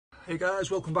Hey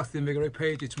guys, welcome back to the Invigorate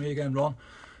page. It's me again, Ron.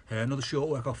 Another short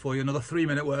workout for you, another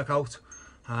 3-minute workout.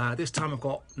 This time I've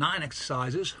got 9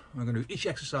 exercises. I'm going to do each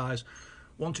exercise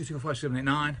 1, 2, 3, 4, 5, 6, 7, 8,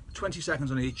 9, 20 seconds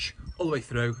on each, all the way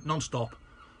through, non-stop,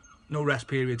 no rest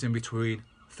periods in between,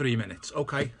 3 minutes.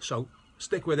 Okay, so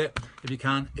stick with it if you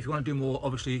can. If you want to do more,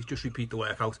 obviously just repeat the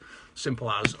workout, simple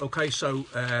as. Okay, so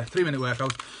 3-minute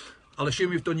workout. I'll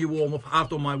assume you've done your warm-up. I've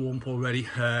done my warm-up already.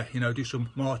 You know, do some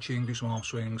marching, do some arm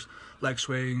swings, leg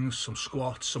swings, some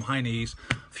squats, some high knees.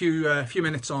 A few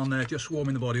minutes on there, just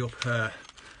warming the body up,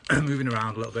 moving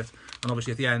around a little bit. And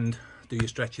obviously at the end, do your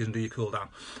stretches and do your cool down.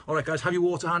 All right, guys, have your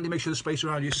water handy. Make sure the space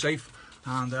around you is safe.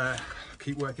 And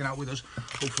keep working out with us.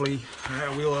 Hopefully,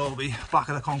 we'll all be back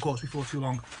at the concourse before too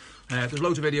long. There's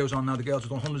loads of videos on now. The girls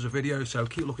have done hundreds of videos, so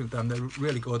keep looking at them. They're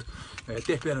really good.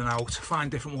 Dip in and out, find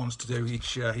different ones to do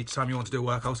each time you want to do a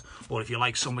workout. Or if you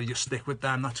like somebody, just stick with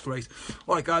them. That's great.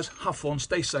 All right, guys, have fun,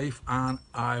 stay safe, and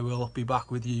I will be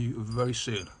back with you very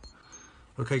soon.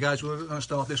 Okay, guys, we're going to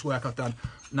start this workout then.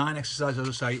 9 exercises,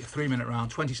 as I say, 3-minute round,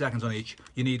 20 seconds on each.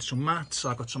 You need some mats.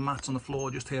 I've got some mats on the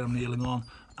floor just here I'm kneeling on.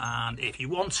 And if you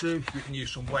want to, you can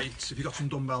use some weights. If you've got some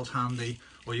dumbbells handy,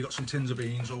 or you've got some tins of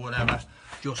beans or whatever,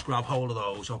 just grab hold of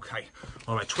those. Okay,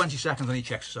 all right, 20 seconds on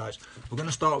each exercise. We're going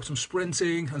to start with some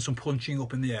sprinting and some punching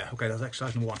up in the air. Okay, that's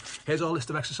exercise number 1. Here's our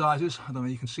list of exercises. I don't know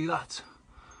if you can see that.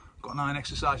 Got 9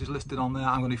 exercises listed on there.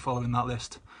 I'm going to be following that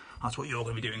list. That's what you're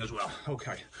going to be doing as well.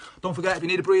 Okay, don't forget, if you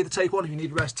need a breather, take one. If you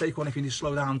need rest, take one. If you need to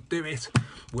slow down, do it.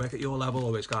 Work at your level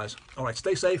always, guys. All right,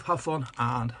 stay safe, have fun,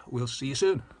 and we'll see you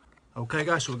soon. Okay,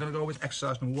 guys, so we're going to go with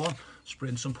exercise number 1,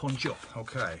 sprint and punch up.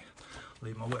 Okay,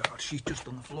 leave my workout sheet just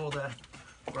on the floor there.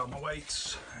 Grab my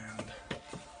weights, and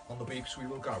on the beeps we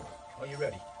will go. Are you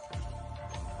ready?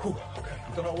 Whew, okay,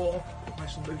 we've done our warm,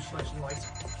 nice and loose, nice and light.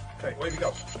 Okay, away we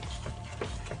go.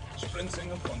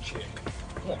 Sprinting and punching.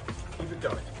 Come on, keep it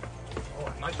going. All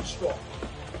right, nice and strong.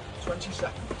 20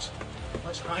 seconds.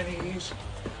 Nice high knees,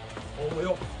 all the way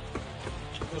up.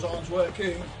 Keep those arms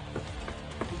working.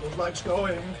 Keep those legs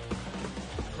going.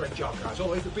 Great job, guys. All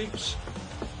the way to the beeps.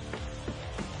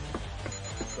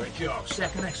 Great job.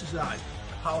 Second exercise.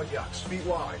 Power jacks. Feet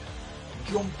wide.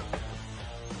 Jump.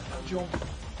 And jump.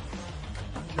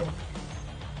 And jump.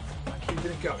 And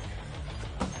keeping it going.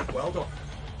 Well done.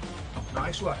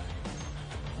 Nice work.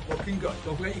 Looking good.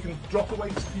 Don't forget you can drop the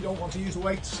weights if you don't want to use the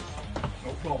weights.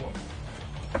 No problem.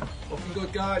 Looking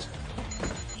good, guys.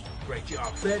 Great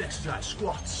job. Third exercise.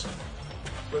 Squats.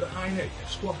 With a high knee.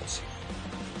 Squats.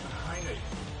 And a high knee.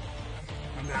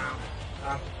 And down.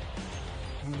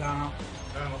 And down.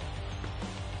 Down. Up.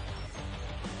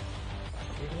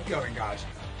 Keeping it going, guys.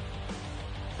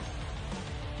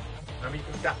 Remember, you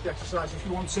can adapt the exercise if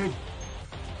you want to.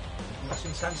 Less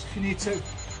intense if you need to.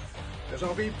 There's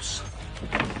our beeps.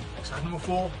 Exercise number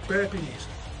 4, burpees.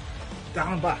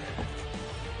 Down and back.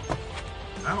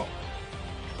 Out.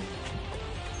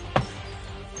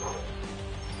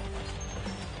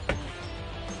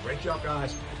 Great job,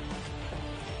 guys.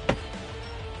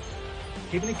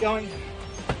 Keeping it going.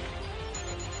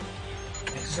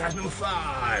 Exercise number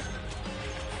 5.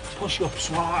 Push-ups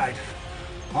wide.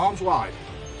 Arms wide.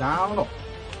 Down and up.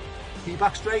 Feet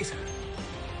back straight.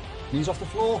 Knees off the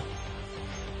floor.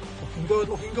 Looking good,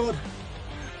 looking good.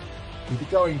 Keep it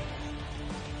going.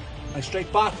 Nice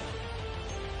straight back.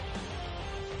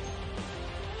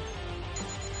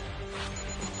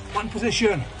 Plank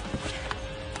position.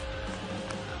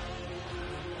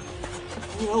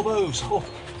 Your elbows up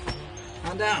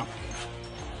and down.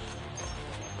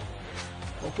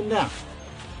 Up and down.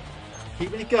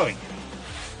 Keeping it going.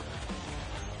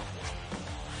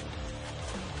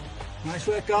 Nice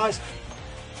work, guys.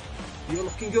 You're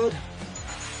looking good.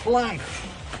 Plank.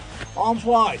 Arms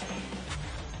wide.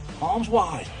 Arms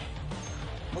wide.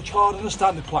 Much harder than a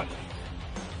standard plank.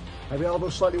 Maybe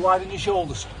elbows slightly wider than your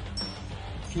shoulders.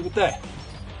 Keep it there.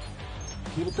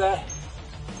 Keep it there.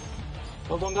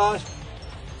 Well done, guys.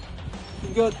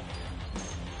 Looking good.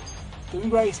 Doing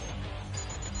great.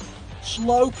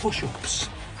 Slow push-ups.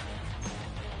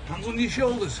 Hands on your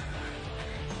shoulders.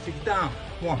 Take it down.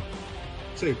 1,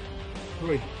 2,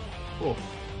 3, 4,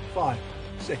 5,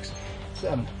 6,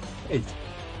 7, 8,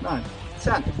 9,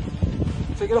 10.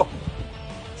 Take it up.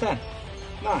 10,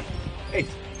 9, 8,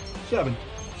 7,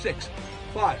 6,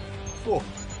 5, 4,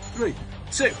 3,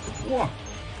 2, 1.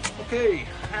 Okay,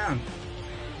 and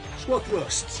squat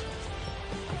thrusts.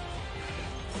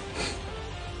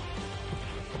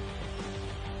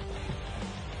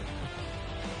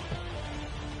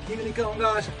 Keeping it going,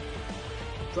 guys.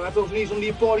 Drive those knees under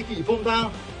your body, keep your bum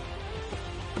down.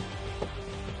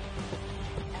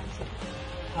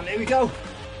 And here we go.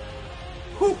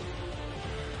 Whew.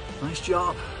 Nice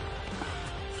job.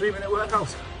 3-minute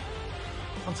workout.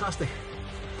 Fantastic.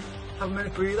 Have a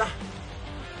minute breather.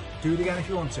 Do it again if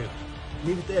you want to.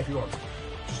 Leave it there if you want.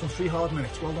 Just on 3 hard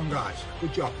minutes. Well done, guys.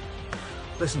 Good job.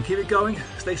 Listen, keep it going,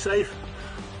 stay safe,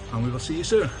 and we will see you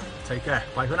soon. Take care.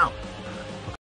 Bye for now.